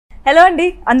Hello అండి,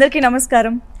 అందరికీ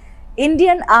నమస్కారం.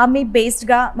 ఇండియన్ ఆర్మీ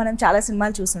బేస్డ్గా మనం చాలా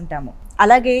సినిమాలు చూసుంటాము,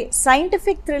 అలాగే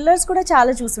సైంటిఫిక్ థ్రిల్లర్స్ కూడా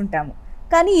చాలా చూసుంటాము.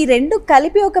 కానీ ఈ రెండు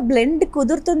కలిపి ఒక బ్లెండ్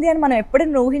కుదురుతుంది అని మనం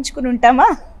ఎప్పుడైనా ఊహించుకుని ఉంటామా?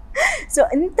 సో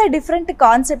ఇంత డిఫరెంట్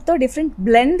కాన్సెప్ట్తో, డిఫరెంట్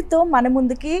బ్లెండ్తో మన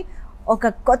ముందుకి ఒక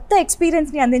కొత్త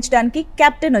ఎక్స్పీరియన్స్ని అందించడానికి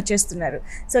కెప్టెన్ వచ్చేస్తున్నారు.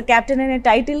 సో కెప్టెన్ అనే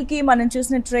టైటిల్కి, మనం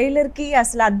చూసిన ట్రైలర్కి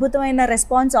అసలు అద్భుతమైన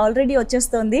రెస్పాన్స్ ఆల్రెడీ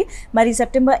వచ్చేస్తుంది. మరి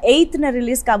September 8th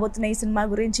రిలీజ్ కాబోతున్న ఈ సినిమా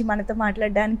గురించి మనతో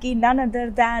మాట్లాడడానికి none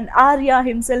other than Arya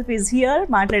himself is here.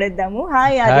 మాట్లాడేద్దాము.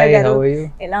 Hi Arya గారు,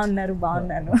 ఎలా ఉన్నారు?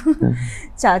 బాగున్నాను.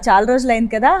 చాలా రోజులు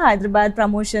అయింది కదా Hyderabad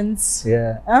promotions.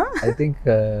 I think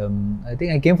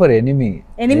I came for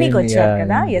ఎనిమీకి వచ్చారు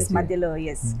కదా. ఎస్, మధ్యలో.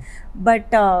 ఎస్,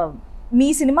 బట్ మీ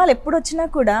సినిమాలు ఎప్పుడు వచ్చినా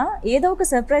కూడా ఏదో ఒక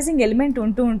సర్ప్రైజింగ్ ఎలిమెంట్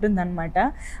ఉంటుందన్నమాట.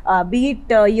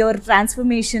 Beat your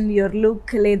transformation, your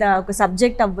look, లేదా ఒక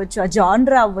సబ్జెక్ట్ అవ్వచ్చు, ఆ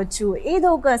జానర్ అవ్వచ్చు,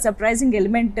 ఏదో ఒక సర్ప్రైజింగ్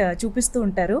ఎలిమెంట్ చూపిస్తూ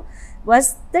ఉంటారు. Was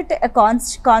that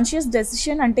conscious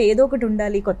decision? అంటే ఏదో ఒకటి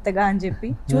ఉండాలి కొత్తగా అని చెప్పి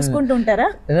చూసుకుంటూ ఉంటారా?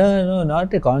 No,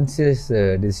 not a conscious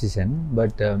decision,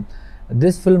 but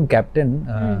this film Captain,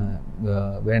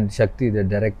 when Shakti, the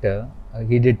director,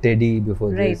 he did Teddy before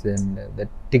this, and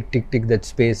that tick that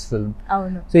space film.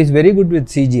 So he's very good with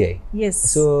CGI. Yes.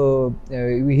 So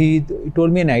he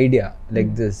told me an idea like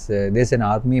this. There's an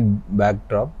army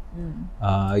backdrop.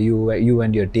 You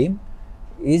and your team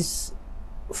is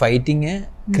fighting a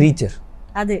creature.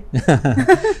 Ade.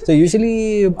 So usually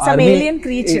some army, alien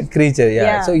creature.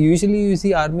 Yeah. So usually you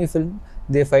see army film,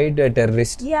 they fight a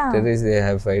terrorist. Terrorists they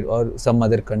have fight, or some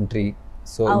other country.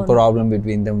 So problem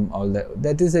between them, all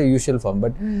that is a usual form,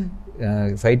 but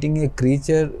fighting a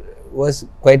creature was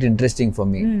quite interesting for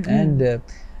me. And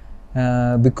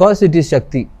because it is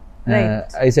Shakti,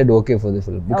 I said okay for the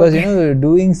film, because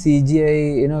doing CGI,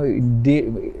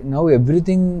 now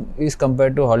everything is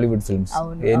compared to Hollywood films.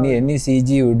 Any CG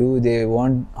you do, they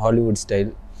want Hollywood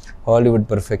style, Hollywood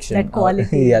perfection, that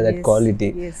quality. That quality.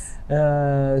 Yes.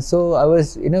 So I was,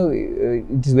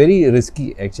 it's very risky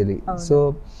actually. So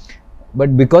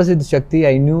but because it's Shakti,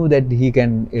 I knew that he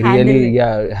can really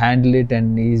handle it, and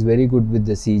he's very good with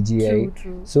the CGI.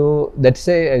 True. So that's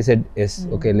why I said yes,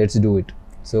 okay, let's do it.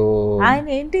 So ఆయన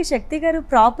ఏంటి, శక్తి గారు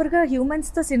proper గా humans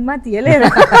తో cinema తీయలేరు.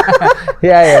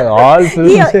 all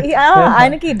films.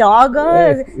 ఆయనకి dog,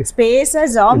 space,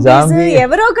 zombies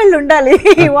ఎవరో ఒకళ్ళు ఉండాలి.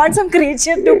 He wants some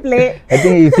creature to play. I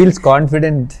think he feels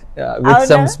confident with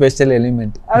some special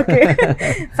element. Okay.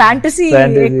 Fantasy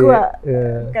ఎక్కువ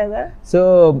కదా. So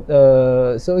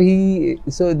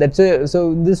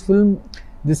this film,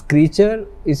 this creature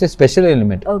is a special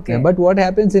element. Okay. But what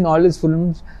happens in all his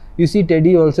films, you see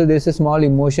Teddy also, there's a small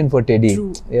emotion for Teddy.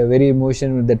 True. Very emotion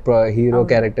with that hero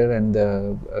character, and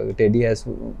Teddy has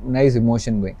nice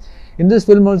emotion going. In this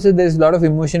film also, there's a lot of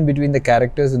emotion between the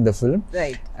characters in the film,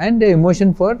 and emotion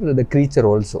for the creature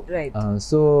also.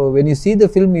 So when you see the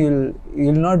film,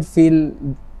 you'll not feel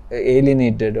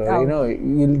alienated, or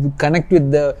you'll connect with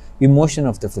the emotion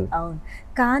of the film.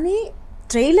 కానీ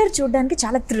trailer చూడడానికి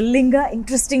చాలా థ్రిల్లింగ్గా,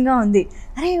 ఇంట్రెస్టింగ్గా ఉంది.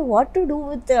 అరే, what to do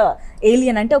with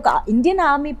alien అంటే, ఒక Indian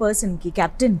army పర్సన్కి,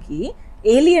 కెప్టెన్కి,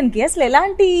 ఏలియన్కి అసలు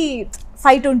ఎలాంటి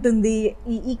ఫైట్ ఉంటుంది,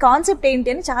 ఈ కాన్సెప్ట్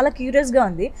ఏంటి అని చాలా క్యూరియస్గా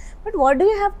ఉంది. But what do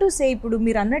you have to say? ఇప్పుడు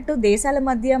మీరు అన్నట్టు దేశాల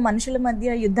మధ్య, మనుషుల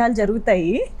మధ్య యుద్ధాలు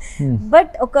జరుగుతాయి,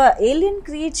 బట్ ఒక ఏలియన్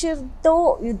క్రియేచర్తో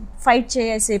ఫైట్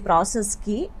చేసే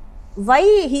ప్రాసెస్కి why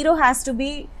hero has to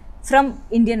be from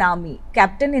Indian army,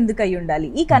 captain ఎందుకు అయి ఉండాలి?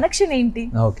 ఈ కనెక్షన్ ఏంటి?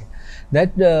 Okay.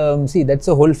 That that's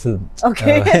a whole film.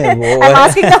 Okay. I'm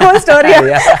asking the whole story.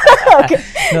 Okay.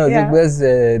 No, because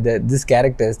this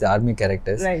characters, the army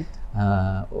characters,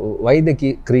 why the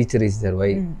creature is there?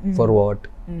 Why? For what?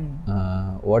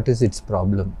 What is its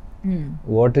problem?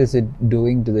 What is it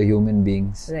doing to the human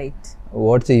beings?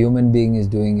 What the human being is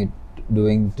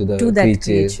doing to the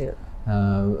creature?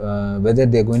 Whether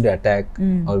they are going to attack,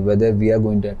 or whether we are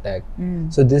going to attack.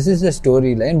 So this is a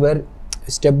storyline where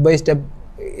step by step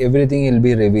everything will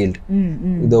be revealed.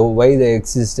 Why the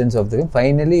existence of the film.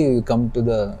 Finally you come to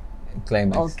the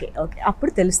climax. Okay.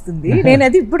 అప్పుడు తెలుస్తుంది. నేను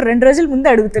అది ఇప్పుడు 2 రోజుల ముందు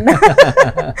అడుగుతున్నా.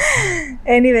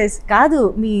 Anyways, కాదు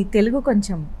మీ తెలుగు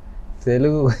కొంచెం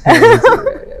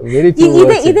very few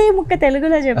words. ఇదే ముక్క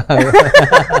తెలుగులో చెప్పు.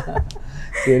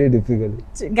 Very difficult.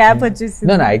 Gap వచ్చేసింది.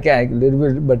 No, I can little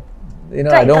bit, but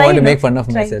I don't want to make fun of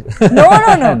myself. No.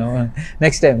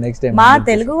 Next time. మా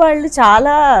తెలుగు వాళ్ళు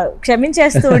చాలా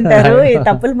క్షమించేస్తూ ఉంటారు. ఈ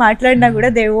తప్పులు మాట్లాడినా కూడా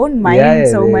they won't mind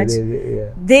so much.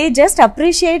 They just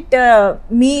appreciate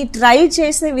me try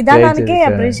చేసే విధానానికే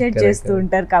అప్రిషియేట్ చేస్తూ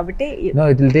ఉంటారు. కాబట్టి no,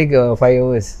 it will take 5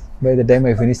 hours. by the time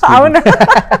I finish speaking.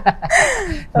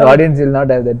 The audience will not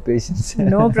have that patience.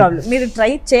 No problem. మీరు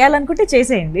try చేయాలనుకుంటే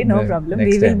చేసేయండి, no problem.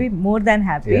 We will be more than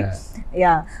happy.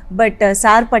 Yeah. But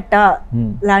సార్పట్టా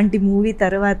లాంటి movie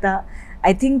తర్వాత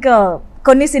I think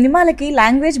కొన్ని సినిమాలకి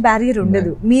language barrier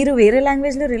ఉండదు. మీరు వేరే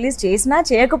లాంగ్వేజ్ లో రిలీజ్ చేసినా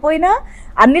చేయకపోయినా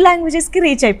అన్ని లాంగ్వేజెస్ కి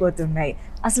రీచ్ అయిపోతున్నాయి.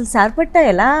 అసలు సార్పట్టా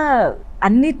ఎలా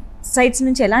అన్ని సైట్స్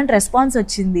నుంచి ఎలాంటి రెస్పాన్స్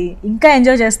వచ్చింది? ఇంకా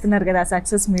ఎంజాయ్ చేస్తున్నారు కదా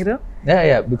సక్సెస్ మీరు?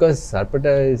 Yeah, because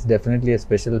Sarpata is definitely a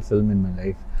special film in my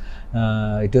life.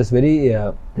 It was very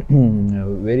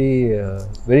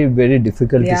very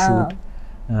difficult to shoot.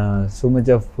 So much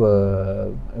of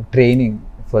training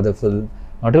for the film.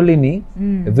 Not only me,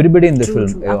 everybody in the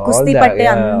film.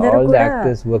 All the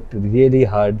actors worked really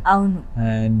hard.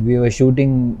 And we were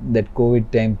shooting that COVID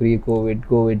time,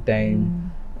 pre-COVID time.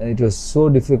 It was so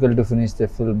difficult to finish the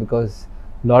film because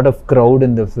lot of crowd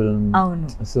in the film.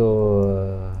 So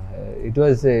it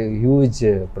was a huge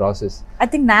process. I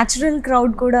think natural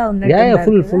crowd kuda unnattu. Yeah,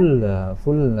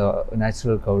 full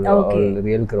natural crowd, all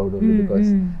real crowd only, because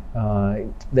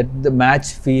that the match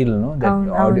feel, no,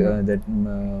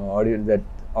 that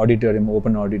auditorium,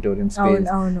 open auditorium space,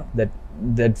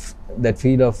 that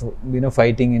feel of, you know,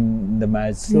 fighting in the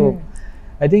match. So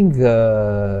I think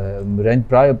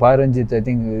Ranjit, I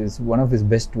think, is one of his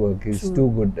best work. He's too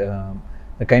good.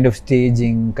 The kind of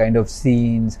staging, kind of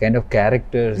scenes, kind of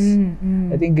characters.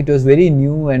 I think it was very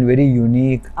new and very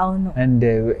unique. And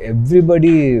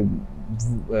everybody,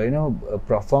 you know,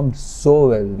 performed so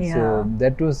well. So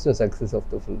that was the success of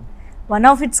the film. One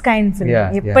of it's kind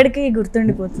film, ఎప్పటికీ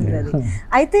గుర్తుండిపోతుంది అది.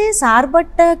 అయితే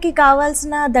సార్బట్టకి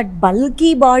కావాల్సిన that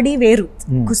bulky body వేరు,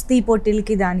 కుస్తీ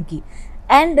పోటీలకి దానికి.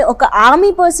 And ఒక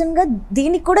army person గా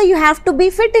దీనికి కూడా you have to be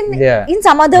fit in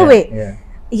some other way.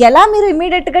 ఎలా మీరు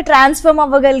ఇమీడియట్ గా transform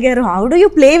అవ్వగలిగారు? How do you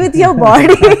play with your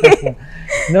body?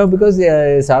 No, because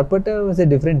Sarpata was a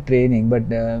different training, but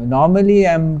normally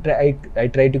I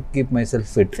try to keep myself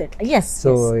fit. Yes.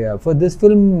 So yeah, for this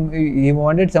film he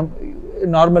wanted some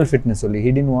normal fitness only.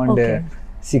 He didn't want a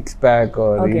six pack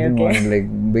or he didn't want like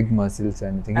big muscles or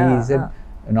anything. He said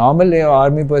normal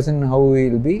army person how he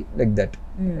will be, like that.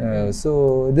 So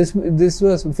this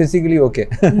was physically okay.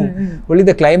 Only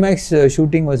the climax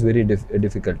shooting was very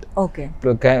difficult.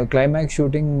 Climax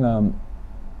shooting,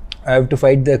 I have to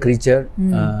fight the creature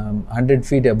 100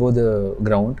 feet above the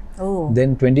ground, then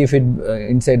 20 feet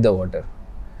inside the water.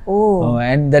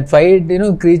 And that fight, you know,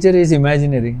 creature is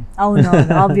imaginary.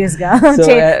 Obvious ga.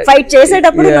 So fight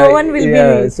chesetappudu no one will be.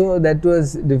 So that was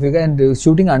difficult, and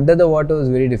shooting under the water was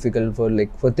very difficult.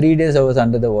 For 3 days I was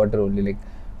under the water only. Like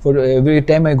for every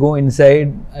time I go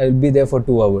inside, I'll be there for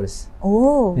 2 hours.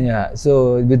 Yeah, so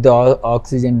with the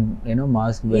oxygen, you know,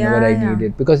 mask whenever I need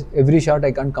it, because every shot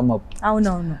I can't come up.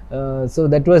 So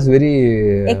that was very.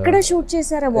 Ekkada shoot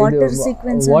chesara water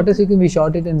sequence? Water sequence we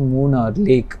shot it in Munnar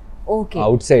Lake.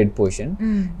 Outside portion.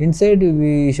 Inside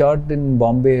we shot in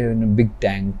Bombay in a big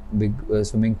tank, big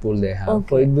swimming pool they have.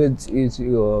 For it's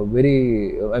very,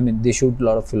 I mean, they shoot a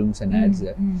lot of films and ads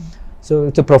there. So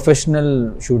it's a professional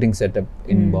shooting setup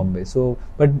in Bombay. So,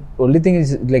 but only thing is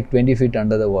like 20 feet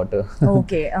under the water.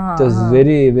 It was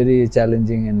very, very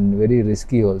challenging and very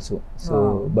risky also. So,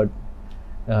 but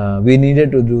we needed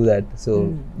to do that. So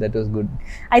that was good.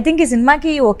 I think ఈ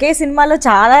సినిమాకి ఒకే సినిమాలో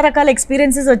చాలా రకాల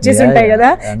experiences వచ్చేసి ఉంటాయి కదా.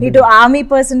 ఇటు army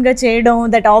person గా చేయడం,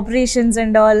 that operations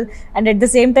and all, and at the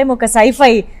same time ఒక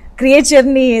సైఫై క్రియేచర్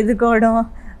ని ఎదుర్కోవడం.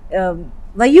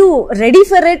 Were you ready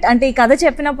for it? అంటే ఈ కథ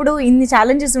చెప్పినప్పుడు ఇన్ని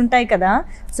ఛాలెంజెస్ ఉంటాయి కదా,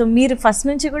 సో మీరు ఫస్ట్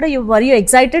నుంచి కూడా were you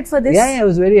excited for this? Yeah, I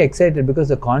was very excited because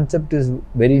the concept is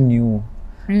very new.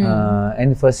 And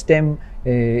first time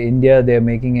India they are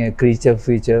making a creature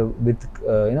feature with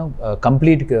you know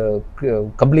complete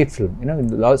film, you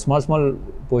know, small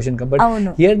portion, but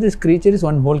here this creature is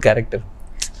one whole character.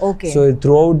 So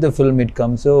throughout the film it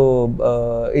comes, so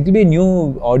it will be new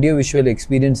audio visual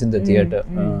experience in the theater.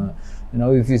 You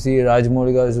know, if you see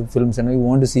Rajmoula's films, and you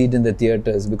want to see it in the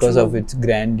theaters because of its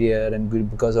grandeur and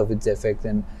because of its effects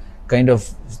and kind of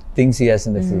things he has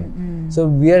in the film. So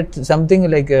we are something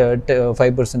like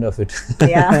 5% of it.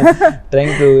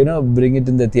 Trying to, you know, bring it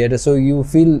in the theater, so you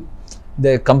feel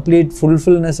the complete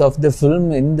fulfillness of the film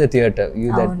in the theater.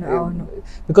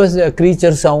 Because the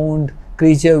creature sound,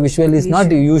 creature visual is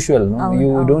not usual, no?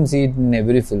 You don't see it in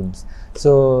every films,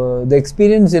 so the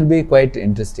experience will be quite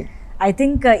interesting. I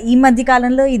think ఈ మధ్య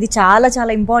కాలంలో ఇది చాలా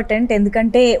చాలా important,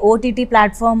 ఎందుకంటే OTT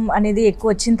platform అనేది ఎక్కువ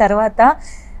వచ్చిన తర్వాత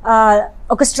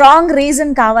ఒక స్ట్రాంగ్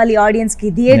రీజన్ కావాలి ఆడియన్స్కి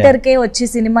థియేటర్కే వచ్చి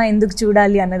సినిమా ఎందుకు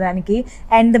చూడాలి అన్నదానికి.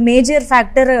 And the major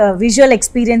factor visual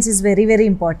experience is very very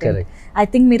important. I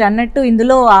think మీరు అన్నట్టు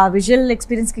ఇందులో ఆ విజువల్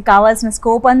ఎక్స్పీరియన్స్ కి కావాల్సిన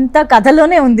స్కోప్ అంతా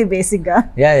కథలోనే ఉంది బేసిక్ గా.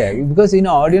 Because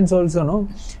audience also know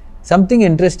something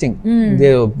interesting.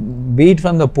 They beat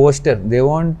from the poster. They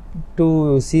want to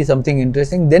see something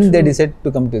interesting. Then they decide to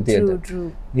come to theatre. True.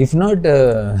 If not,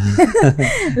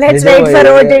 let's wait for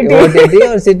OTT.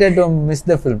 Or sit at home, miss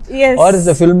the film. Yes. Or if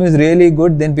the film is really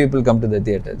good, then people come to the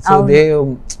theatre. So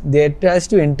they has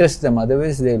to interest them.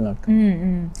 Otherwise, they will not come.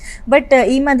 But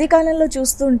ఈ మధ్య కాలంలో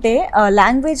చూస్తుంటే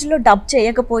language లో dub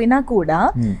చేయకపోయినా కూడా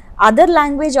other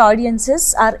language audiences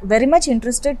are very much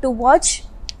interested to watch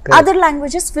other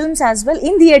languages films as well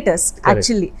in theaters.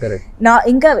 Actually నా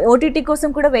ఇంకా OTT కోసం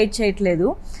కూడా వెయిట్ చేయట్లేదు.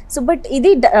 సో బట్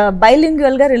ఇది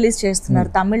బైలింగ్యువల్ గా రిలీజ్ చేస్తున్నారు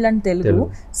తమిళ్ అండ్ తెలుగు.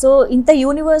 సో ఇంత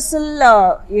యూనివర్సల్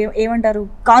ఏమంటారు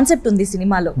కాన్సెప్ట్ ఉంది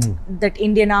సినిమాలో. దట్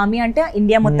ఇండియన్ ఆర్మీ అంటే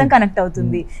ఇండియా మొత్తం కనెక్ట్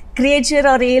అవుతుంది, క్రియేచర్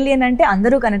ఆర్ ఏలియన్ అంటే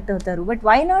అందరూ కనెక్ట్ అవుతారు. But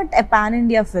why not a pan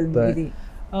India film ఇది?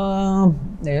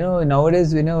 Nowadays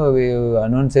we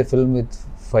announce a film with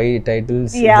 5 titles,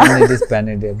 then it is pan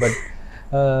India.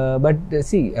 But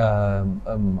see,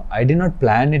 I did not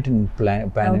plan it in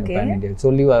pan India. It's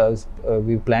only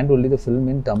we planned only the film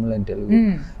in Tamil and Telugu.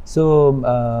 So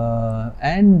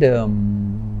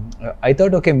I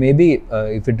thought, okay, maybe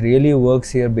if it really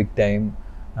works here big time,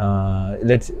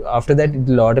 after that it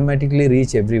will automatically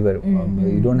reach everywhere.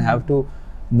 You don't have to.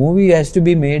 Movie has to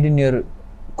be made in your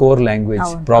core language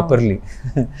properly.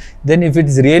 Then if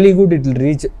it's really good, it will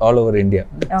reach all over India.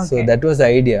 So that was the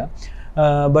idea.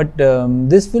 But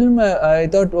this film, I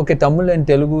thought, okay, Tamil and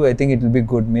Telugu, I think it will be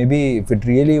good. Maybe if it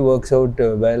really works out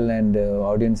well and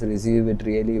audience receive it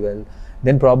really well,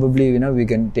 then probably we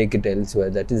can take it elsewhere.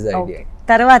 That is the idea.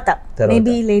 Tarvata.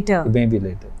 Maybe later.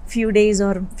 Few days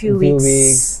or few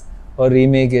weeks. Or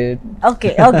remake it.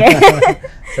 Okay.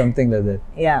 Something like that.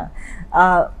 Yeah.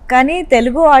 కానీ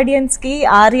Telugu audience కి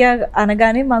ఆర్య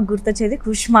అనగానే మాకు గుర్తొచ్చేది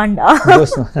కుష్మాండా.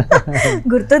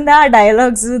 గుర్తుందా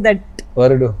dialogues?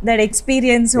 Varudu. That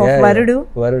experience of Varudu.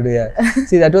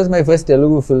 See, that was my first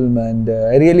Telugu film, and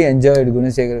I really enjoyed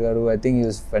Gunashekhar garu. I think he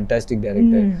was fantastic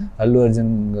director. Allu Arjun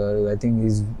garu, I think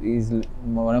he's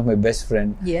one of my best friend.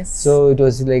 Yes. So it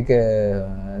was like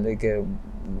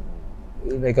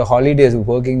a holidays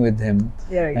working with him.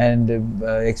 And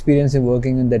experience of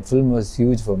working in that film was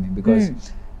huge for me, because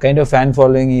kind of fan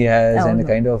following he has, and the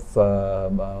kind of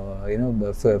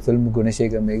film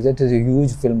Gunashekhar makes, that is a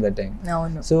huge film that time.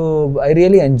 So I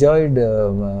really enjoyed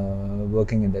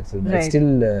working in that film. I still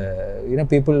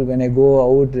people when I go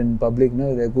out in public,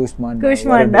 they're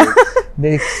Kushmanda.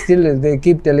 They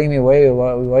keep telling me,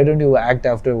 why don't you act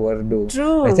after Varudu?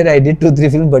 True. I said I did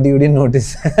 2-3 films, but you didn't notice.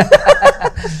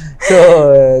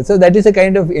 So that is a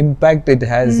kind of impact it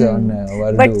has on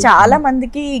Varudu. But చాలా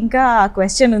మందికి ఇంకా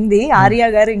question ఉంది, ఆర్య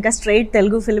గారు ఇంకా straight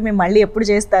Telugu film మళ్ళీ ఎప్పుడు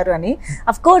చేస్తారు అని.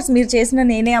 అఫ్ కోర్స్ మీరు చేసిన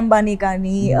నేనే అంబానీ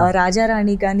కానీ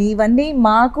రాజారాణి కానీ ఇవన్నీ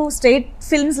మాకు స్ట్రైట్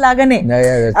ఫిల్మ్స్ లాగానే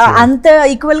అంత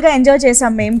ఈక్వల్ గా ఎంజాయ్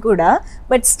చేసాం మేము కూడా.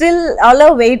 బట్ స్టిల్ ఆల్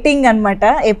వెయిటింగ్ అన్నమాట,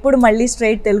 ఎప్పుడు మళ్ళీ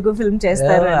స్ట్రైట్ తెలుగు ఫిల్మ్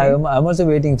చేస్తారు. I'm also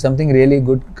waiting if something really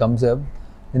good comes up.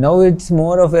 Now it's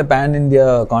more of a pan India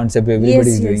concept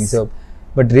everybody is doing. So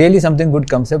but really something good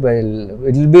comes up,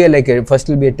 it will be like first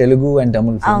will be a Telugu and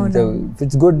Tamil film. So if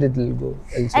it's good, it will go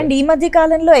elsewhere. And ee madhya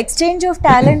kalanlo exchange of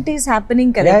talent is happening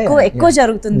kada, ekko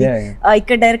jarugutundi.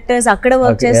 Ikkada directors akkada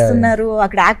work chestunnaru,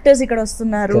 akkada actors ikkada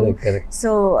vastunnaru.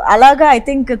 So alaga I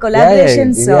think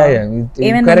collaborations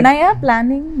even unnaya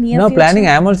planning near future? No planning,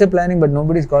 I am also planning, but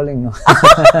nobody is calling. No.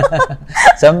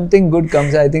 Something good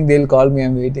comes, I think they'll call me,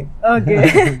 I'm waiting. Okay.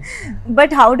 But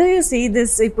how do you see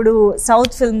this ipudu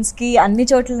south films ki అన్ని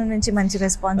చోట్ల నుంచి మంచి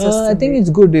response వస్తుంది? I think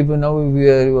it's good. Now we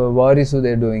are Varisu,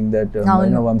 they're doing that.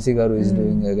 Vamsi garu is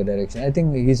doing a direction. I think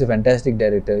he's a fantastic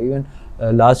director. Even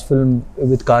last film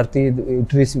with Karthi,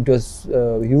 it was a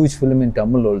huge film in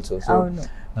Tamil also. So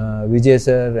Vijay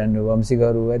sir and Vamsi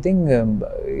garu, I think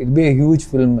it'll be a huge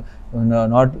film.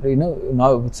 Not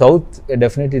now South,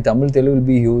 definitely Tamil Telugu will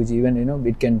be huge. Even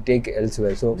it can take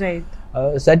elsewhere. So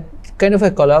such kind of a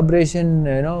collaboration,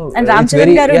 and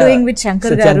Ramcharan garu doing with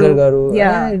Shankar garu.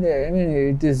 I mean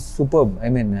it is superb.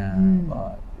 I mean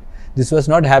this was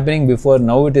not happening before,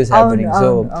 now it is happening.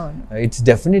 It's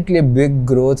definitely a big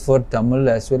growth for Tamil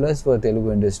as well as for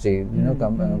Telugu industry,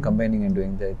 combining and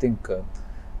doing that. I think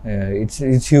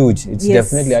it's huge. It's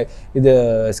definitely the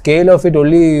scale of it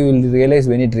only you will realize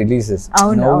when it releases.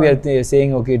 Now we are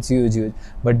saying okay, it's huge,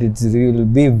 but it will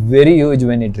be very huge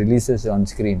when it releases on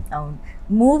screen.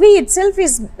 Movie it self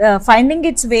is finding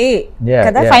it's వే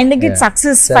కదా, finding it's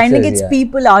success, finding it's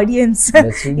people, audience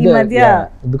ఈ మధ్య.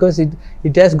 Because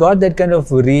it has got that kind of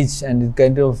reach and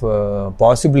kind of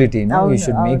possibility, no? You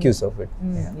should make use of it.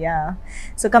 Yeah.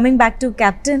 So coming back to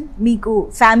Captain, మీకు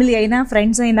family అయినా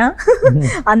friends అయినా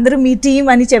అందరూ మీ team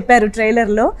అని చెప్పారు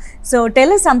trailer లో. So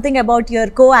tell us something about your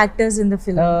co-actors in the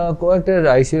film. Co-actor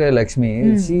Aishwarya Lekshmi,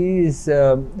 she is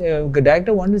the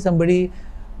director wanted somebody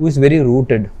who is very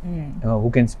rooted, who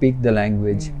can speak the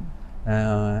language,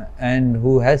 and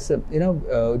who has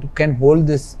can hold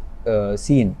this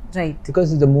scene, right? Because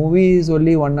the movie is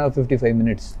only 1 hour 55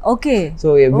 minutes. Okay.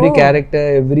 So every character,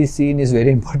 every scene is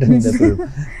very important in the film.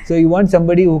 So you want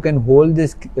somebody who can hold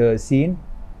this scene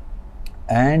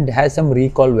and has some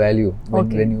recall value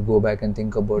when you go back and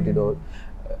think about it all.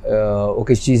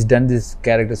 Okay, she's done this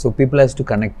character, so people has to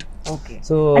connect. Okay.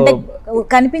 So అంటే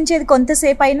కనిపించేది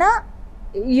కొంతసేపు అయినా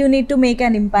you need to make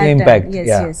an impact.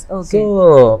 Yes. Okay.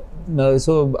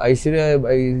 So Aishwarya,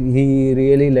 he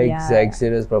really likes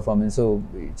Aishwarya's performance, so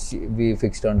we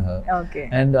fixed on her. Okay.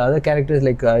 And other characters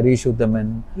like Arya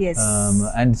yes,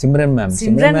 and Simran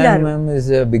ma'am is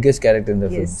the biggest character in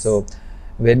the film. So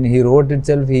when he wrote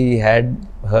itself, he had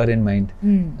her in mind.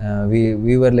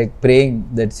 We were like praying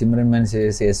that Simran ma'am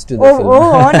says yes to the film.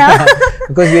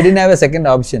 Because we didn't have a second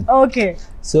option. Okay.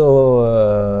 So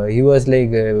he was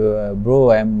like, bro,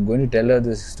 I'm going to tell her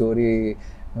this story.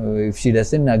 If she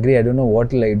doesn't agree, I don't know what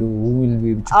will I do. Who will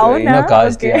we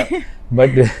cast? Okay. Yeah.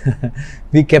 But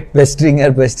we kept pestering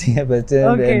her.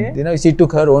 Okay. And she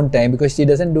took her own time because she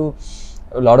doesn't do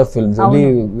a lot of films, only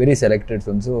very selected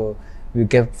films. So we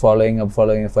kept following up.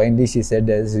 Finally, she said,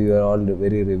 as we were all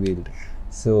very revealed.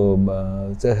 So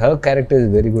her character is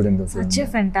very good in the film. Such a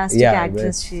fantastic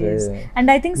actress she is. And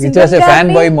I think it was a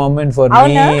fanboy moment for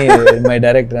me, my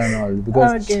director and all,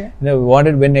 because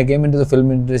when I came into the film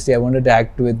industry, I wanted to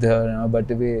act with her, but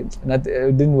it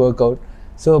didn't work out.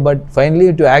 So, but finally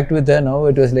to act with her now,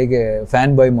 it was like a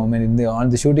fanboy moment on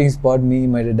the shooting spot. Me,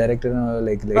 my director,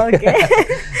 like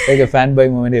like a fanboy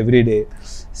moment every day.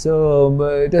 So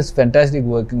it was fantastic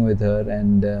working with her,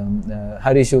 and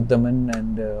Harish Uttaman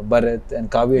and Bharat and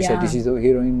Kavya Shetty. She's a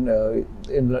heroine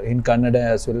in Kannada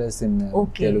as well as in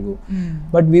Telugu.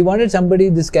 But we wanted somebody,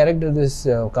 this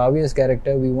Kavya's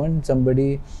character, we want somebody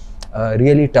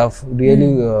really tough,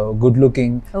 really good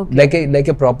looking, like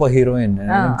a proper heroine,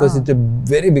 because it's a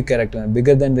very big character,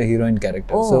 bigger than the heroine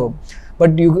character. So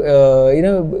but a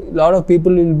lot of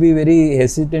people will be very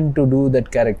hesitant to do that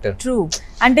character. True.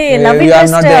 Ante love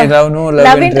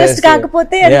interest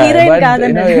kakapothe heroine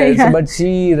kadana. But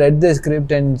she read the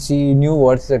script and she knew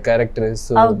what the character is,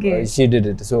 so she did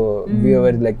it. So we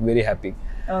were like very happy.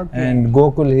 Okay. And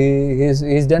Gokul,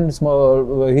 he's done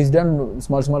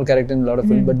small character in a lot of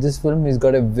films, but this film he's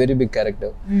got a very big character.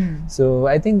 So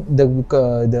I think the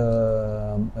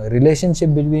relationship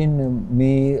between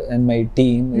me and my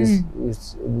team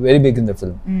is very big in the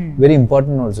film, very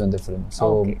important also in the film. So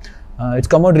it's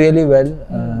come out really well,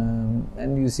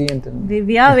 and you see it.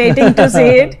 We are waiting to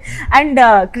see it. And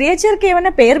creature ki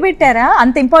emana per pettara,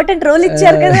 anta important role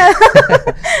icharu kada.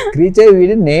 Creature, we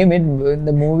didn't name it in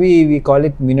the movie. We call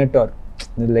it Minotaur,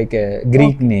 like a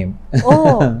Greek name.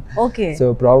 Oh, okay.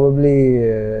 So probably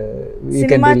we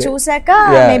can chusaka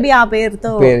maybe aa per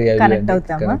tho connect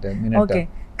avutama. Okay.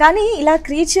 కానీ ఇలా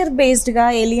creature బేస్డ్గా,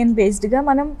 alien బేస్డ్గా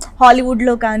మనం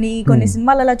హాలీవుడ్లో కానీ కొన్ని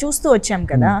సినిమాలు అలా చూస్తూ వచ్చాం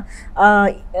కదా.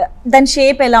 దాని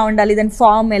షేప్ ఎలా ఉండాలి, దాని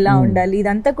ఫామ్ ఎలా ఉండాలి,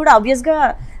 ఇదంతా కూడా ఆబ్వియస్గా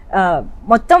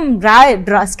మొత్తం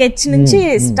స్కెచ్ నుంచి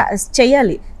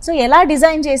చెయ్యాలి. సో ఎలా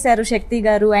డిజైన్ చేశారు శక్తి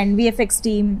గారు అండ్ విఎఫ్ఎక్స్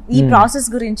టీమ్, ఈ ప్రాసెస్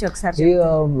గురించి ఒకసారి?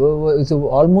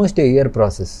 Almost a year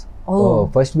process.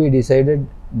 First we decided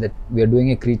that we are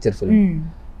doing a creature film.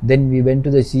 Then we went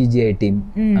to the CGI team,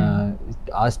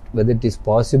 asked whether it is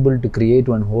possible to create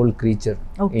one whole creature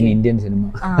in Indian cinema.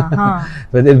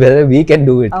 whether we can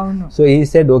do it. So he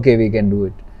said, okay, we can do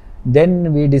it. Then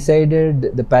we decided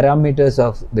the parameters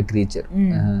of the creature.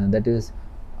 That is,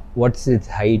 what's its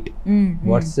height,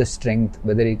 what's the strength,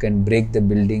 whether it can break the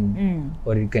building,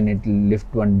 or it can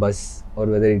lift one bus, or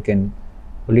whether it can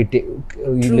only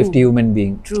lift a human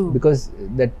being. Because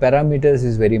that parameters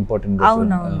is very important.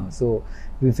 So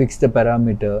we fix the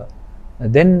parameter.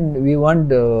 Then we want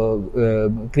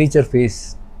creature face.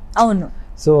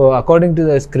 So according to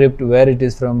the script, where it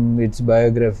is from, its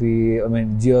biography, I mean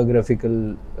geographical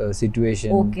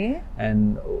situation, and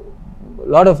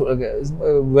a lot of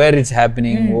where it's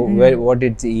happening, where what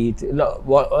it eats,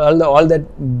 all that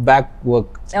back work,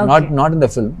 not in the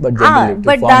film, but generally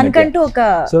but dankantu oka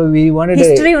so we wanted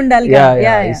history undali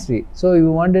history. So we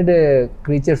wanted a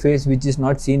creature face which is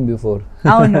not seen before.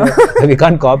 no. We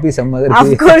can't copy some other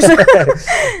of course.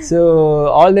 So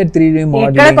all that 3D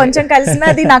modeling ikkada koncham kalsina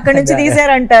adi akkadi nunchi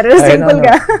teesaru antaru simple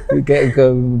ga.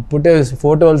 Put a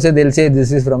photo also, they'll say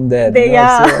this is from there.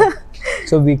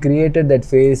 So we created that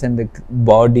face and the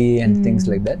body and things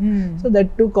like that. So that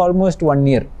took almost 1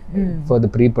 year for the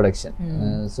pre-production.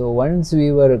 So once we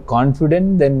were confident,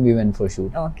 then we went for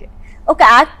shoot. Okay. ఒక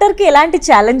actor కి ఎలాంటి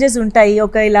challenges ఉంటాయి?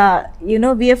 ఒక ఇలా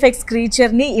VFX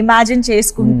creature ని imagine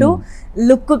చేసుకుంటూ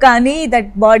look కానీ that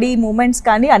body movements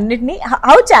కానీ అన్నిటిని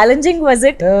how challenging was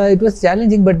it? It was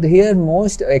challenging, but here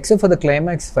most except for the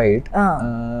climax fight,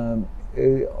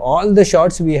 all the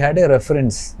shots we had a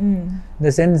reference. In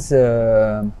the sense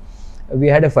we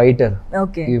had a fighter.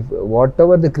 Okay. If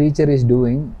whatever the creature is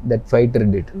doing, that fighter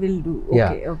will do.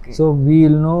 Okay. So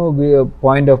we'll know a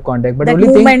point of contact. But that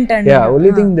only movement thing,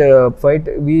 only thing, the fight,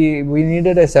 we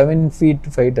needed a 7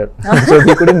 feet fighter. So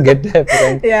we couldn't get that.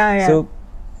 Right? So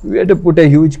we had to put a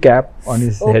huge cap on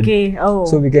his head.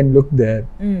 So we can look there.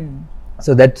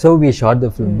 So that's how we shot the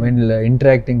film, when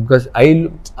interacting, because I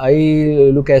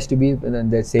look has to be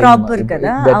the same proper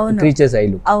kada that creatures I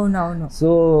look. So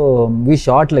we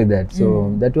shot like that. So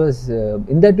that was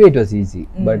in that way it was easy,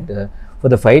 but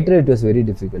for the fighter it was very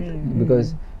difficult, because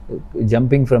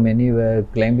jumping from anywhere,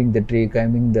 climbing the tree,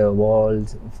 climbing the walls,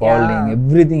 falling,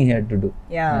 everything he had to do.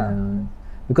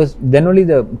 Because then only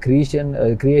the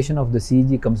creation of the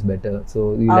CG comes better. So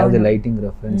you have the lighting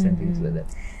reference and things like that.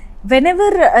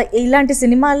 Whenever ఇలాంటి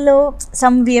సినిమాల్లో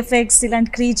some VFX,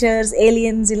 ఇలాంటి creatures,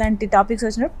 aliens, ఇలాంటి topics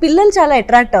వచ్చినప్పుడు పిల్లలు చాలా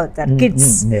attract అవుతారు,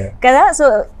 kids కదా. So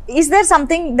is there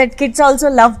something that kids also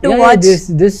love to watch?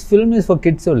 This film is for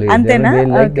kids only. Antena? They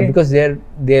like because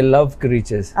they love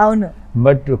creatures. Avunu.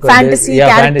 But fantasy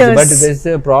characters. Fantasy, but there's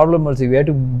a problem also. We have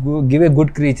to give a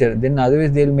good creature, then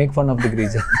otherwise they'll make fun of the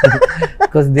creature.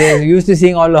 Because they're used to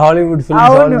seeing all the Hollywood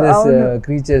films, all this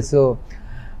creatures. So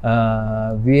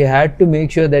we had to make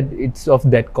sure that it's of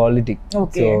that quality.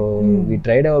 So we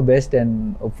tried our best and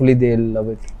hopefully they'll love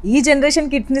it. Ee generation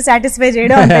kids ni satisfy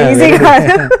cheyadam anta easy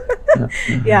kaadu.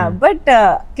 But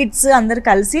kids andaru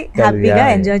kalsi happy ga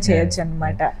enjoy cheyochu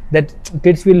annamata. That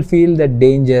kids will feel that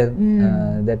danger,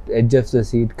 that edge of the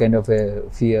seat kind of a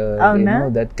fear,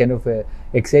 that kind of a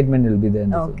excitement will be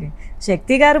there. Okay.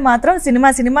 శక్తి గారు మాత్రం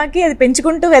సినిమాకి అది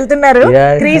పెంచుకుంటూ వెళ్తున్నారు,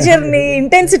 creature ని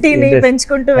ఇంటెన్సిటీని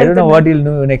పెంచుకుంటూ వెళ్తున్నారు. I don't know what he'll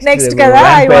do next కదా.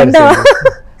 I wonder.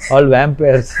 All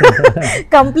vampires.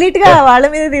 Complete గా వాళ్ళ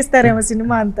మీద తీస్తారేమో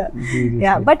సినిమా అంతా.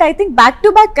 But I think back to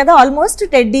back కదా ఆల్మోస్ట్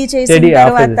టెడ్డీ చేసిన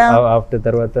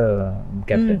తర్వాత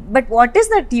captain. But what is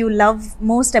that you love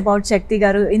most about శక్తి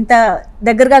గారు? ఇంత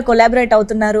దగ్గరగా కొలాబరేట్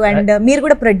అవుతున్నారు అండ్ మీరు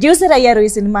కూడా ప్రొడ్యూసర్ అయ్యారు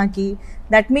ఈ సినిమాకి.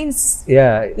 That means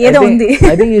ఏదో ఉంది.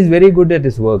 I think he's very good at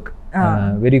his work.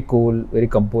 Very cool, very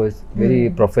composed, very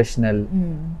professional,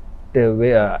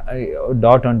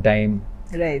 dot on time.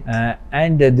 Right.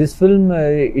 And this film,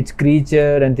 it's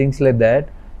creature and things like that.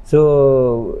 So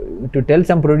to tell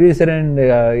some producer and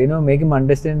make him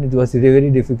understand, it was very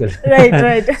difficult.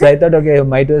 Right. So I thought, okay,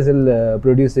 might as well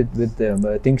produce it with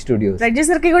Think Studios.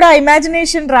 Producer ki kuda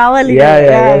imagination ravali.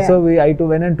 Yeah. So I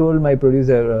went and told my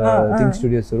producer, Think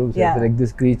Studios Swarup, like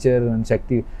this creature and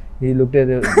Shakti. He looked at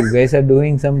it, you guys are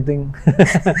doing something.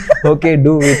 Okay,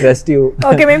 we trust you.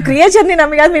 Okay, మేము creature ని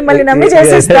నమ్మి కాదు మిమ్మల్ని నమ్మి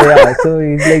చేసేస్తా. So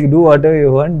he's like, do whatever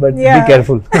you want, but be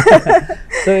careful.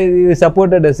 So he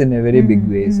supported us in a very big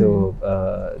way. So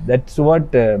that's what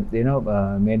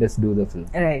made us do the film.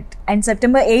 Right. And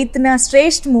September 8th na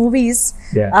Shreshth movies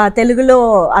తెలుగులో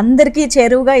అందరికీ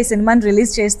చేరువుగా ఈ సినిమాని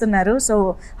release చేస్తున్నారు. So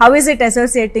how is it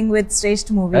associating with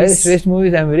Shreshth movies? Shreshth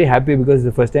movies I'm very happy because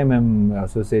the first time I'm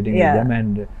associating with them,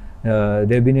 and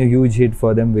they've been a huge hit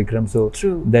for them, Vikram. So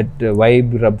that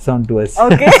vibe rubs on to us.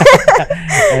 Okay.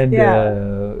 And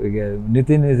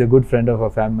Nitin is a good friend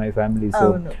of my family. So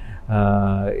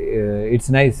it's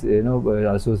nice,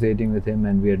 associating with him,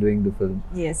 and we are doing the film.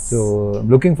 Yes. So I'm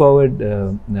looking forward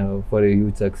for a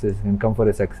huge success and come for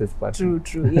a success party.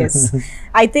 True. Yes.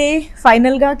 అయితే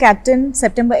final గా captain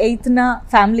September 8th na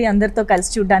family అందరితో కలిసి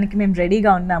చూడడానికి మేము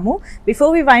రెడీగా ఉన్నాము.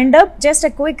 Before we wind up, just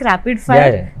a quick rapid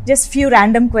fire, just few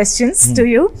random questions to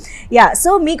you.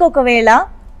 So మీకు ఒకవేళ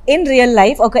in real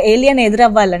life ఒక alien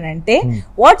ఎదురవ్వాలనంటే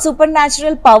what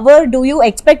supernatural power do you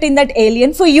expect in that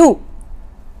alien for you?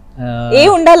 A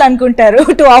ఉండాలనుకుంటారు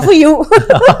to offer you?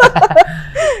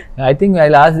 I think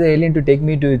I'll ask the alien to take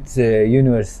me to its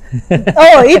universe.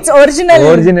 Oh, its original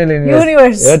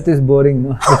universe. Earth is boring,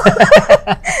 no?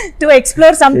 To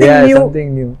explore something new.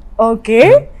 Something new.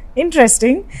 Okay,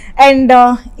 interesting. And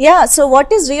so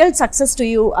what is real success to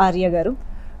you, Arya garu?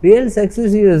 Real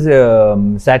success is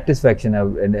satisfaction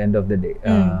at the end of the day.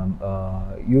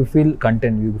 You feel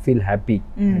content, you feel happy.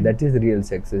 That is real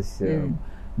success.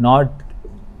 Not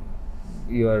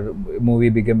your movie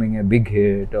becoming a big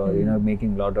hit or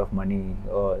making a lot of money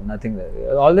or nothing like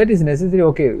that. All that is necessary,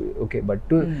 okay, but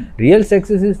real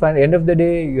success is fine. End of the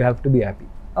day you have to be happy.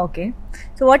 Okay,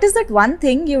 so what is that one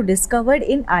thing you discovered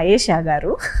in Aishwarya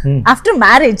garu after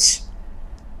marriage?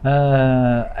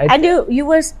 And you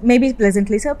were maybe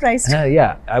pleasantly surprised.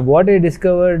 What I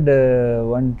discovered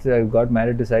once I got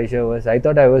married to Saisha was I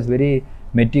thought I was very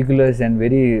meticulous and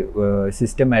very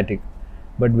systematic.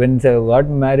 But when I got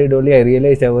married only, I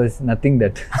realized I was nothing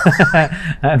that.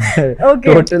 I'm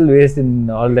total waste in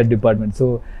all that department.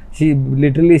 So she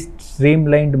literally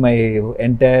streamlined my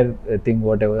entire thing,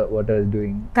 what I was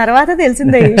doing. Tarvata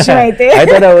telisinde ee vishayam aithe. I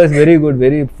thought I was very good,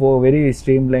 very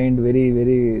streamlined,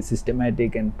 very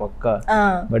systematic and pakka.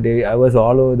 But I was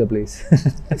all over the place.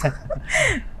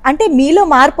 అంటే మీలో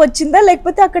మార్పు వచ్చిందా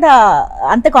లేకపోతే అక్కడ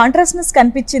అంత కాంట్రాస్ట్నెస్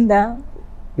కనిపించిందా?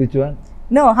 Which one?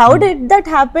 No, how did that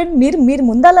happen? మీరు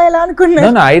ముందలా ఎలా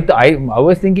అనుకున్నారు? No, I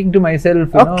was thinking to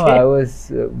myself, I was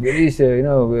very,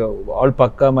 all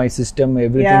pakka, my system,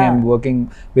 everything. I'm working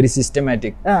very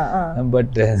systematic. But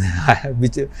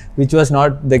which was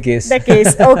not the case.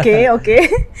 Okay.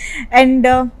 And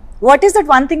what is that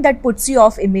one thing that puts you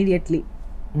off immediately?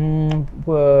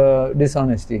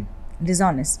 Dishonesty.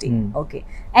 Okay.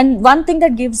 And one thing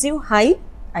that gives you high?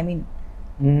 I mean,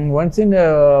 one thing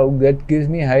that gives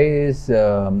me high is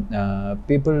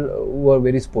people who are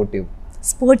very sportive.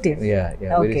 Yeah,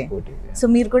 very sportive. So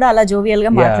మీరు కూడా అలా jovial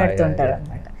గా మాట్లాడుతుంటారు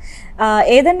అన్నమాట.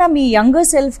 ఏదన్నా మీ younger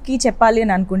self కి చెప్పాలి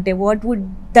అని అనుకుంటే what would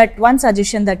that one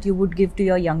suggestion that you would give to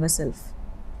your younger self?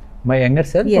 My younger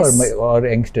self? Yes. or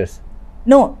youngsters?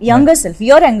 No, younger self,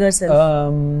 your younger self.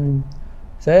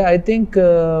 So I think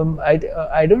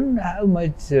I don't have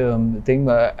much thing.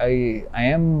 I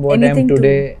am what I am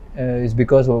today is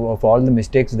because of all the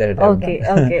mistakes that I have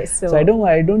done. Okay. So I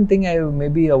don't think I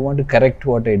want to correct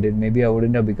what I did. Maybe I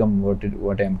wouldn't have become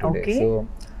what I am today. Okay. So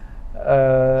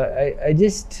I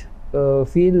just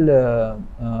feel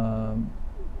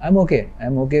I'm okay.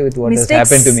 I'm okay with what has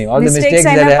happened to me. All the mistakes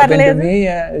that happened to me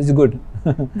is good.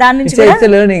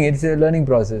 It's a learning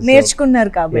process.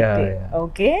 నేర్చుకున్నారు కాబట్టి.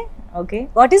 Okay.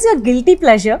 What is your guilty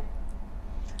pleasure?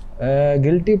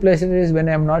 Guilty pleasure is when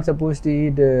I'm not supposed to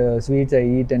eat sweets, I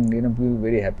eat and feel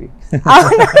very happy.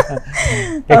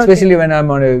 Especially when I'm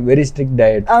on a very strict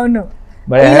diet. Avunu.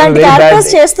 But I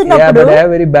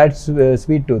have very bad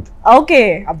sweet tooth. Okay.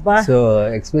 Abba. So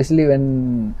especially when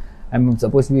I'm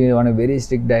supposed to be on a very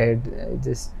strict diet,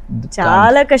 just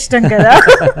చాలా కష్టం కదా.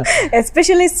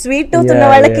 Especially sweet tooth ఉన్న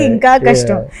వాళ్ళకి ఇంకా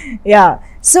కష్టం.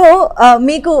 So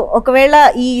మీకు ఒకవేళ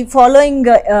ఈ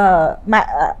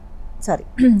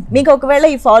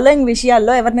ఫాలోయింగ్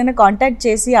విషయాల్లో ఎవరినైనా కాంటాక్ట్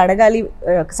చేసి అడగాలి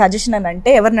సజెషన్ అని అంటే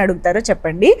ఎవరిని అడుగుతారో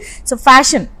చెప్పండి. So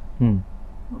fashion,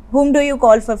 whom do you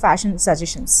call for fashion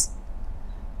suggestions?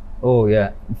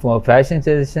 For fashion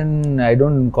suggestion I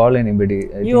don't call anybody.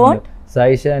 You won't?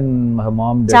 Saisha and her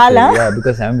mom does.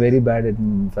 Because I'm very bad at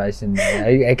fashion.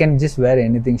 I can just wear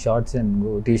anything, shorts and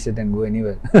go t-shirt and go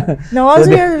anywhere. No,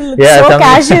 also you're so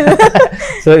casual.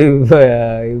 So if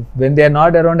when they are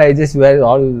not around, I just wear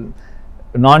all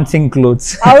non-sync clothes.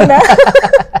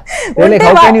 Like,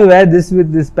 how can you wear this with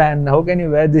this pant? How can you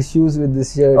wear this shoes with this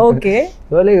shirt? Okay.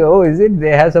 So like, is it?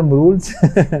 They have some rules.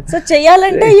 So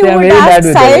cheyalante you would ask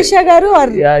Saisha garu or?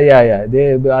 Yeah. They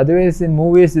otherwise in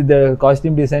movies the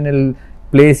costume designer will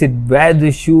place it. Wear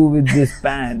this shoe with this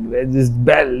pant. Wear this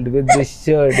belt with this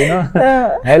shirt.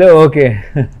 Hello. Okay.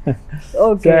 So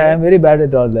I am very bad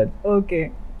at all that. Okay.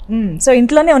 So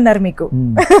ఇంట్లోనే ఉన్నారు మీకు.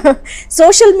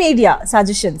 Social media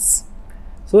suggestions.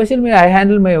 Social media, I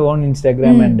handle my own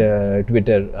Instagram and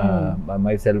Twitter by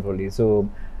myself only. So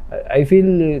I feel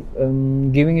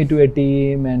giving it to a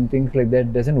team and things like that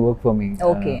doesn't work for me.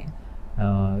 Okay.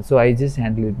 So I just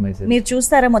handle it myself. మీరు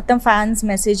చూస్తారా మొత్తం fans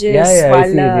messages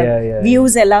వాళ్ళ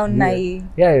views ఎలా ఉన్నాయి?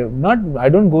 I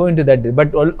don't go into that, but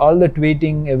all the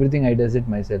tweeting, everything I does it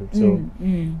myself. So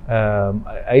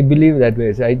I believe that way.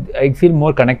 So I feel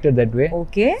more connected that way.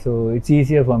 Okay. So it's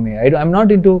easier for me. I'm not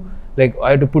into like I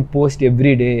have to put post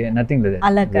every day, nothing like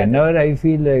that. Whenever I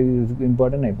feel it's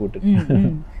important, I put it.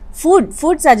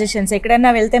 Food suggestions,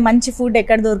 ఎక్కడైనా వెళ్తే మంచి food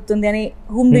ఎక్కడ దొరుకుతుంది అని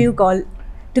whom do you call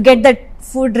to get that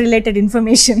food related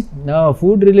information? No,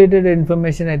 food related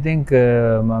information, I think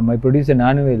my producer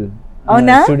Nanuvel. Oh,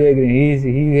 na? Studio,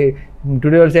 he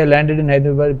today also I landed in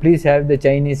Hyderabad. Please have the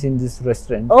Chinese in this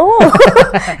restaurant. Oh,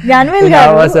 Janvel In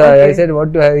garu. Javas, Okay. I said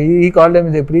what to have. He called them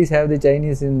and said, please have the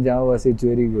Chinese in Javas. It's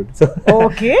very good. So,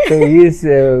 Okay. so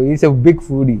he's a big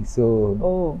foodie. So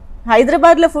Oh,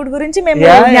 Hyderabad లో food గురించి మేము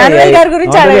yeah, Gnanavel గారి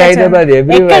గురించి not only అడగచ్చు. Hyderabad,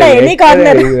 ఎక్కడ any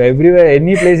corner? everywhere,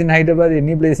 any place in Hyderabad,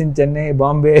 any place in Chennai,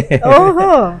 Bombay. ఓహో,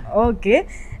 okay.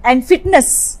 And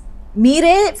fitness,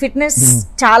 మీరే fitness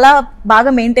చాలా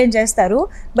బాగా మెయింటైన్ చేస్తారు,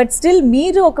 బట్ స్టిల్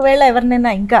మీరు ఒకవేళ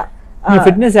ఎవరినైనా ఇంకా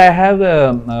Fitness, I have a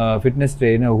fitness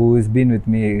trainer who has been with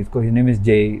me. His name is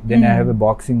Jay. Then I have a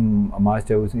boxing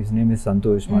master. His name is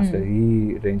Santosh Master. He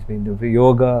trains me in the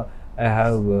yoga. I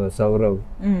have Saurav.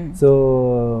 So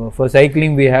for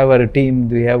cycling we have our team.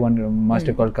 We have one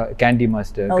master called Candy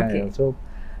Master. Okay.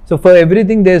 So for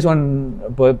everything there's one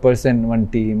person, one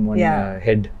team, one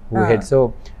head who heads. So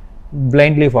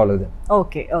blindly follow them.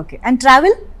 Okay, okay. And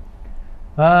travel?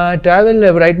 Travel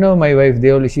right now my wife,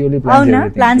 she only plans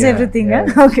everything. Plans everything.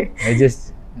 Okay. I just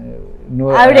know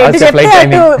ఆవిడ ఎటు చెప్తే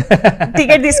అటు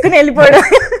ticket తీసుకుని వెళ్ళిపోవడం.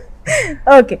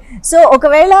 Okay. So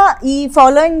ఒకవేళ ఈ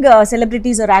following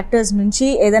celebrities are actors నుంచి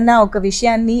ఏదన్నా ఒక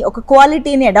విషయాన్ని, ఒక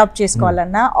క్వాలిటీని అడాప్ట్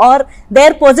చేసుకోవాలన్నా ఆర్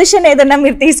దేర్ పొజిషన్ ఏదన్నా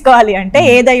మీరు తీసుకోవాలి అంటే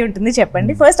ఏదై ఉంటుంది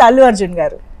చెప్పండి. ఫస్ట్ అల్లు అర్జున్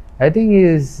గారు. I think he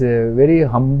is very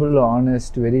humble,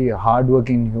 honest, very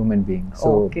hardworking human being.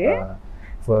 So Okay.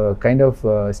 For kind of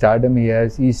stardom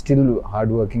he's still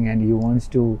hardworking and he wants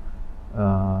to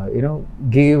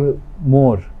give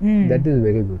more. That is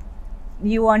very good.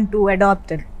 You want to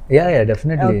adopt it? Yeah,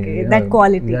 definitely. Okay, that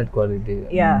quality. That quality.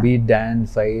 Yeah. Be it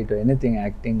dance, fight or anything,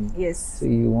 acting. Yes. So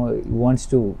he wants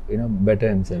to better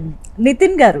himself.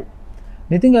 Nitin గారు.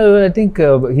 Nitin, I think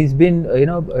he's been,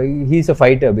 he's a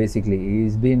fighter basically.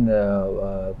 He's been,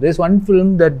 there's one film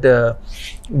that,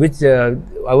 which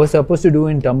I was supposed to do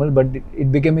in Tamil, but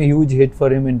it became a huge hit for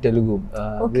him in Telugu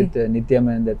with Nityam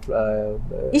and that.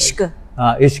 Ishq.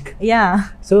 Ishq. Yeah.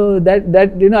 So that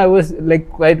I was like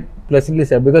quite pleasantly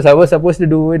sad because I was supposed to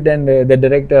do it and the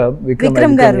director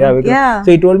Vikram garu. Yeah. So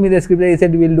he told me the script. He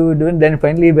said we'll do it. Then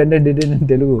finally Bender did it in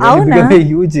Telugu. And it became a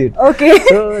huge hit. Okay.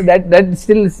 So that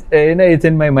still it's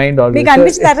in my mind always. మీకు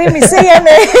అనిపించింది miss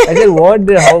అయ్యాను. I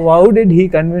said how did he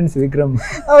convince Vikram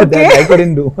Okay. that I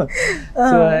couldn't do?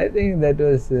 So I think that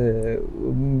was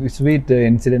sweet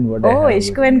incident what I had.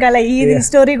 ఇష్క్ వెనకాల ఈ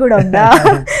story కూడా ఉందా?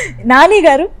 నాని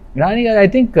గారు. Rani, I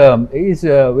think he's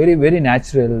a very, very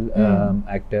natural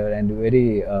actor and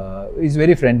he's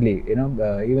very friendly.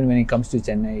 Even when he comes to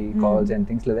Chennai, he calls and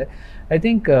things like that. I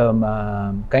think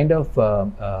kind of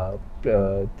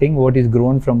thing what is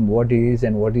grown from what he is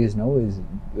and what he is now is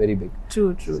very big.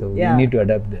 True. So we need to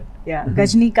adapt that. Yeah,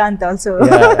 Rajinikanth also.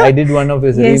 Yeah, I did one of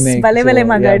his remakes. Bale Bale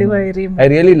Magadu remake.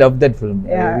 I really loved that film.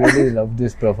 Yeah. I really loved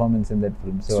this performance in that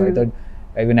film. So I thought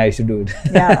even I should do it.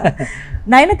 Yeah.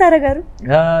 Nayanthara garu.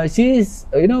 She is,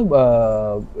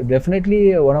 definitely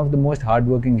one of the most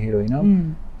hardworking hero.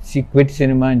 She quit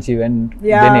cinema and she went.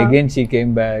 Yeah. Then again she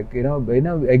came back.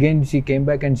 Again she came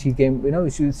back and she came.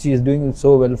 She is doing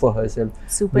so well for herself.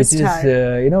 Superstar. Which is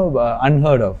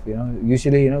unheard of.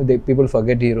 Usually people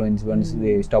forget heroines once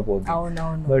they stop working. Oh no.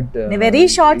 But very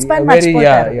short span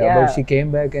yeah. But she came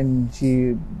back and she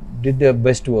did the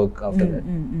best work after that.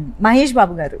 Mahesh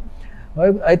Babu garu.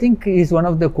 I think he's one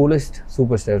of the coolest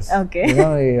superstars. Okay.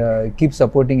 He keeps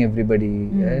supporting everybody.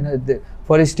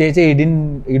 For his stage,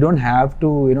 he don't have to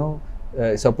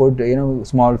support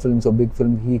small films or big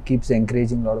films. He keeps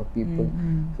encouraging a lot of people.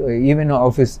 So even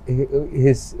of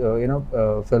his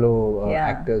fellow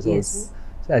actors also.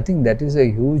 So I think that is a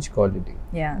huge quality.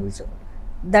 Yeah.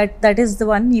 That is the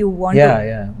one you want.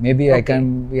 Yeah. Maybe I can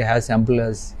have sample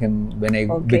as him when I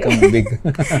become big.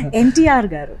 NTR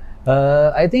garu.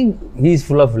 I think he's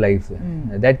full of life.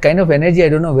 That kind of energy, I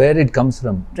don't know where it comes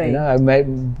from. Right. I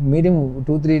met him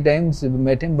 2-3 times,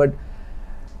 but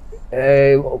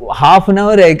half an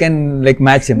hour I can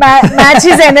match him. Match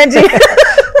his energy.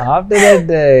 After that,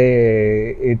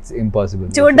 it's impossible.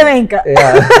 చూడడమే ఇంకా.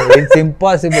 It's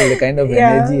impossible. The kind of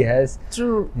energy he has.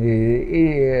 True.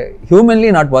 Humanly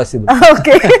not possible.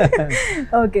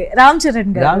 Okay. Ram Charan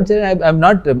garu. Ram Charan, I've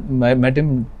not met him,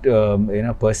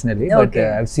 personally, but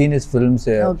I've seen his films.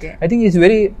 I think he's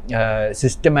very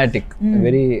systematic,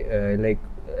 very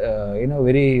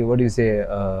very what do you say,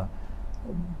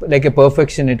 like a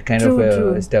perfectionist kind of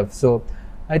stuff. So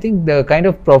I think the kind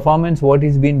of performance what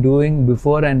he's been doing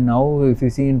before and now, if you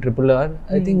see in RRR,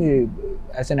 I think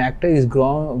as an actor he's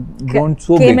grown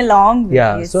so big. Came along.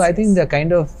 Yeah. Yes, so I think the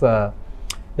kind of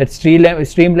that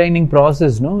streamlining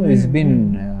process, has been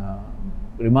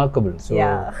remarkable. So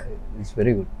It's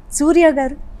very good. Surya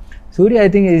garu? Surya, I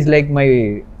think, is like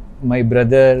my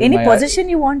brother. Any position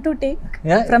you want to take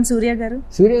from Surya garu?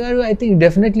 Surya garu, I think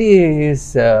definitely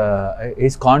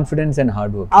his confidence and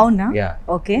hard work. Avuna? Yeah.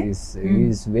 Okay.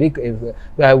 He's very.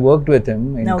 I worked with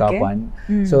him in Kapan.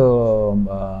 So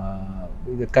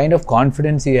the kind of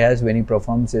confidence he has when he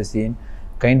performs a scene,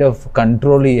 kind of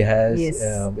control he has,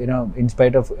 in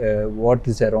spite of what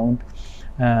is around.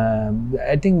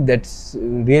 I think that's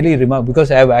really remarkable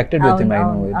because I have acted with him. I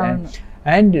know it.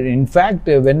 And in fact,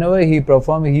 whenever he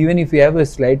performs, even if you have a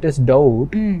slightest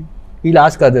doubt, he'll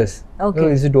ask others, okay. Oh,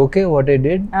 is it okay what I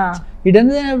did? He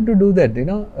doesn't have to do that,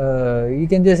 he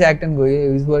can just act and go,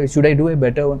 hey, should I do a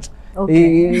better one? Okay.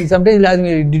 He sometimes he'll ask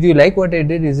me, did you like what I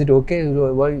did? Is it okay?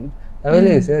 I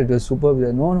will say, it was superb.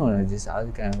 No, I just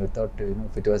asked, I thought,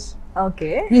 if it was...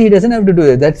 Okay. He doesn't have to do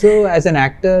it. That's so, as an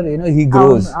actor, he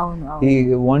grows.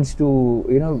 He wants to,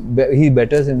 he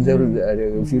betters himself.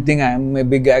 If you think I'm a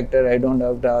big actor, I don't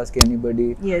have to ask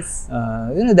anybody. Yes.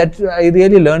 That I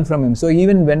really learned from him. So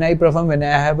even when I perform, when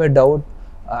I have a doubt,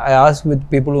 I ask with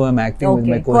people who I'm acting with,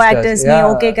 my co-stars.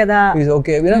 Okay kada. He's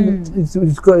okay.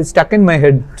 It's stuck in my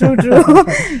head. True.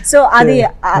 So adi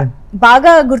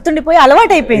baga gurtundipoyi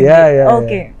alawatu ayipindi.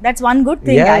 Okay, that's one good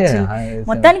thing actually.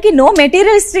 Mottaనికి no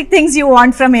materialistic things you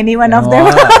want from any one of them.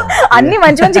 Anni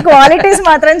manchi qualities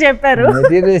matram chepparu.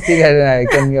 Materialistic,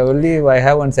 I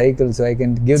have one cycle, so I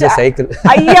can give the cycle.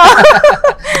 Ayya.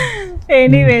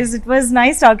 Anyways, it was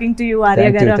nice talking to you,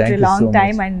 Arya garu, after a long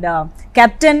time. And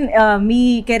Captain,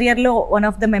 me career lo one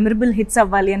of the memorable hits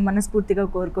అవ్వాలి అని మనస్ఫూర్తిగా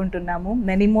కోరుకుంటున్నాము.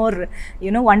 Many more,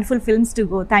 wonderful films to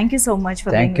go. Thank you so much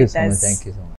for being with us. Thank you so much.